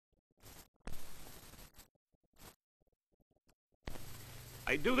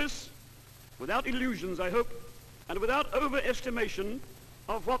I do this without illusions, I hope, and without overestimation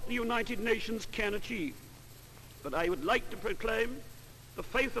of what the United Nations can achieve. But I would like to proclaim the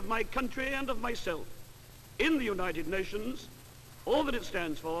faith of my country and of myself in the United Nations, all that it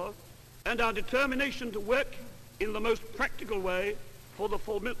stands for, and our determination to work in the most practical way for the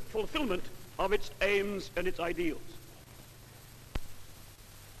fulfillment of its aims and its ideals.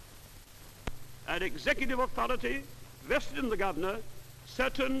 An executive authority vested in the governor,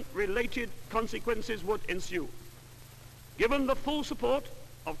 certain related consequences would ensue. Given the full support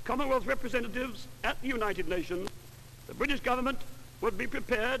of Commonwealth representatives at the United Nations, the British government would be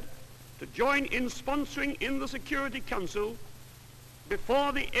prepared to join in sponsoring in the Security Council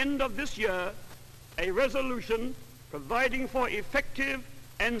before the end of this year a resolution providing for effective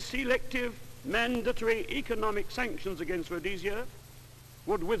and selective mandatory economic sanctions against Rhodesia,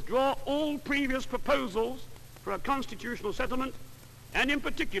 would withdraw all previous proposals for a constitutional settlement, and in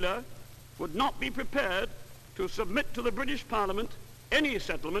particular would not be prepared to submit to the British Parliament any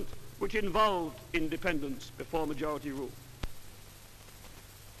settlement which involved independence before majority rule.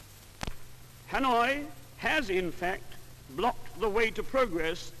 Hanoi has in fact blocked the way to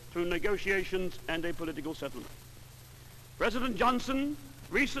progress through negotiations and a political settlement. President Johnson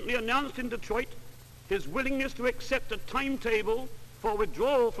recently announced in Detroit his willingness to accept a timetable for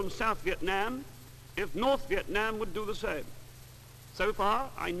withdrawal from South Vietnam if North Vietnam would do the same. So far,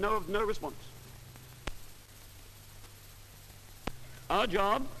 I know of no response. Our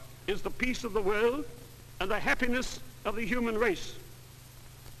job is the peace of the world and the happiness of the human race.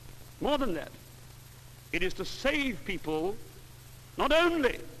 More than that, it is to save people not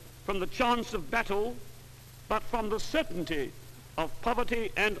only from the chance of battle, but from the certainty of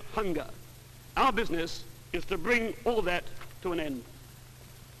poverty and hunger. Our business is to bring all that to an end.